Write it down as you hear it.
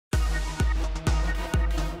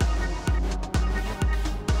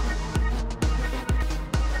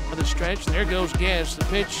the stretch. There goes Guest. The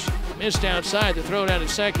pitch missed outside. The throw down to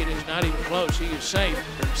second is not even close. He is safe.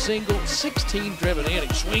 Single, 16 driven in.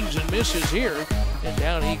 He swings and misses here. And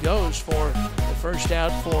down he goes for the first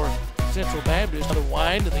out for Central Baptist. The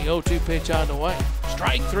wind and the 0-2 pitch on the way.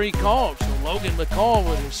 Strike three called. So Logan McCall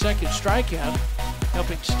with his second strikeout,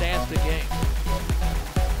 helping stat the game.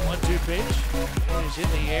 1-2 pitch. It is in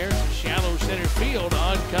the air. Shallow center field.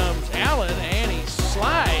 On comes Allen, and he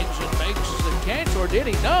slides and makes the catch. Or did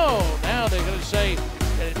he? No. Now they're going to say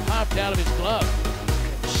that it popped out of his glove.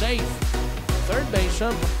 Safe. Third base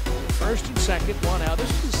up. First and second, one out. This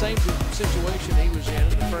is the same situation he was in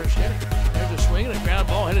the first inning. There's a swing and a ground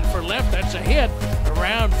ball headed for left. That's a hit.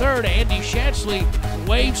 Around third, Andy Schatzley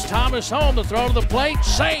waves Thomas home to throw to the plate.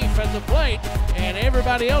 Safe at the plate. And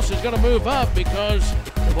everybody else is going to move up because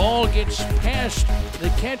the ball gets past the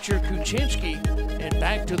catcher, Kuczynski, and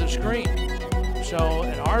back to the screen. So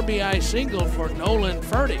an RBI single for Nolan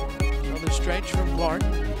Fertig. So the stretch from Clark.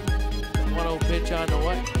 1-0 pitch on the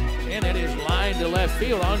way. And it is lined to left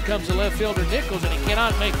field. On comes the left fielder Nichols, and he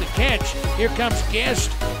cannot make the catch. Here comes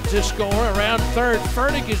Guest to score. Around third,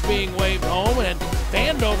 Fertig is being waved home, and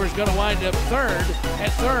Vandover is going to wind up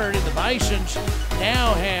at third, and the Bisons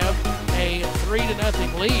now have a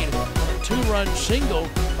 3-0 lead. A two-run single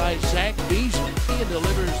by Zach Beasley. He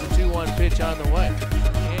delivers the 2-1 pitch on the way.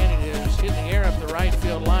 And it is hitting the air up the right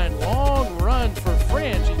field line. Long run for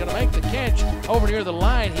Friends. He's going to make the catch over near the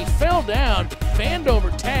line. He fell down.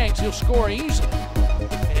 Vandover tags. He'll score easily.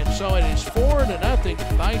 And so it is 4-0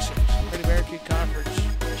 Bisons. Mid-American Conference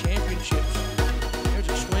Championships. There's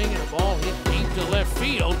a swing and a ball hit deep to left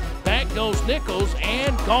field. Back goes Nichols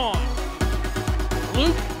and gone.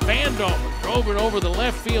 Luke Vandover drove it over the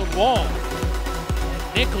left field wall.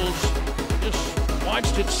 And Nichols just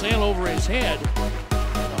watched it sail over his head.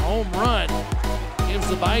 And a home run gives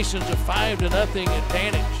the Bisons a 5-0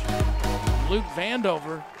 advantage. Luke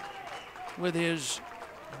Vandover with his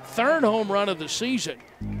third home run of the season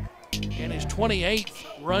and his 28th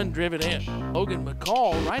run driven in. Logan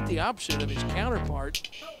McCall, right the opposite of his counterpart,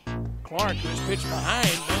 Clark, who has pitched behind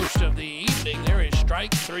most of the evening. There is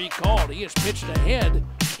strike three called. He has pitched ahead,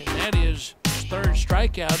 and that is his third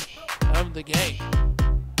strikeout of the game.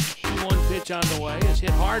 2-1 pitch on the way is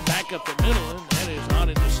hit hard back up the middle, and that is on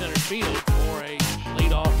into center field for a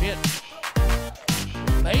leadoff hit.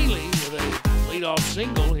 Bailey with a leadoff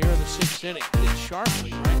single here in the sixth inning. Hit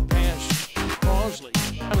sharply right past Crosley.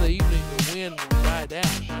 Time of the evening, the wind will die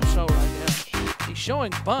down. Not so right now. He's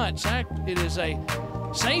showing bunts. It is a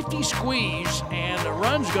safety squeeze, and the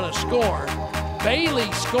run's going to score.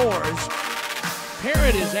 Bailey scores.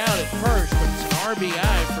 Parrott is out at first, but it's an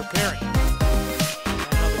RBI for Parrott.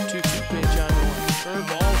 Now the 2-2 pitch on the way.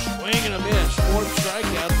 Curveball, swing and a miss. Fourth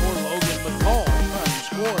strikeout for Logan McCall. He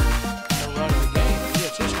scored a run of the game. He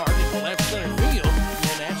hits his heart in the left center field,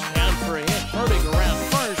 and that's down for a hit. Fertig around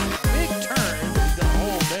first. Big turn, but he's going to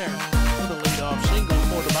hold there for the leadoff single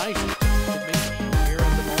for the Bisons. To be here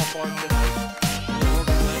in the ballpark tonight.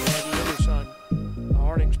 On the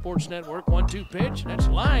Harding Sports Network. 1-2 pitch. That's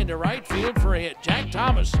lined to right field for a hit. Jack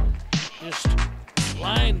Thomas just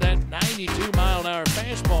lined that 92-mile-an-hour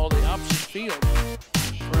fastball the opposite field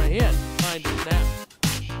for a hit. Find it now.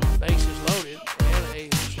 Bases loaded, and a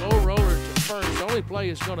slow roller to first. The only play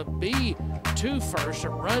is going to be to first. A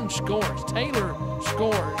run scores. Taylor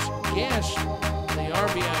scores. Yes, the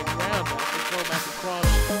RBI ground out. They throw back across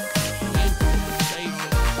infield and safe.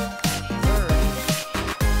 Third is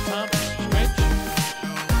Thomas. Stretch.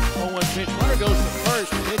 0-1 pitch. Runner goes to first.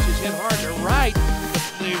 The pitch is hit hard to right.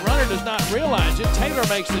 The runner does not realize it. Taylor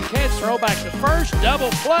makes the catch. Throw back to first.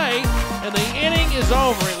 Double play, and the inning is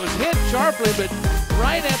over. It was hit sharply, but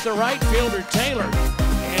right at the right fielder Taylor.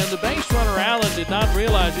 And the base runner Allen did not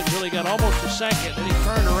realize it until he got almost a second. Then he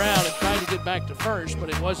turned around and tried to get back to first, but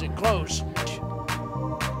it wasn't close.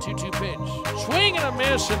 2-2 pitch. Swing and a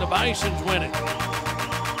miss, and the Bisons win it.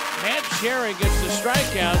 Matt Cherry gets the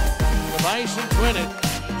strikeout. The Bisons win it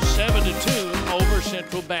 7-2 over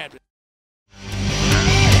Central Baptist.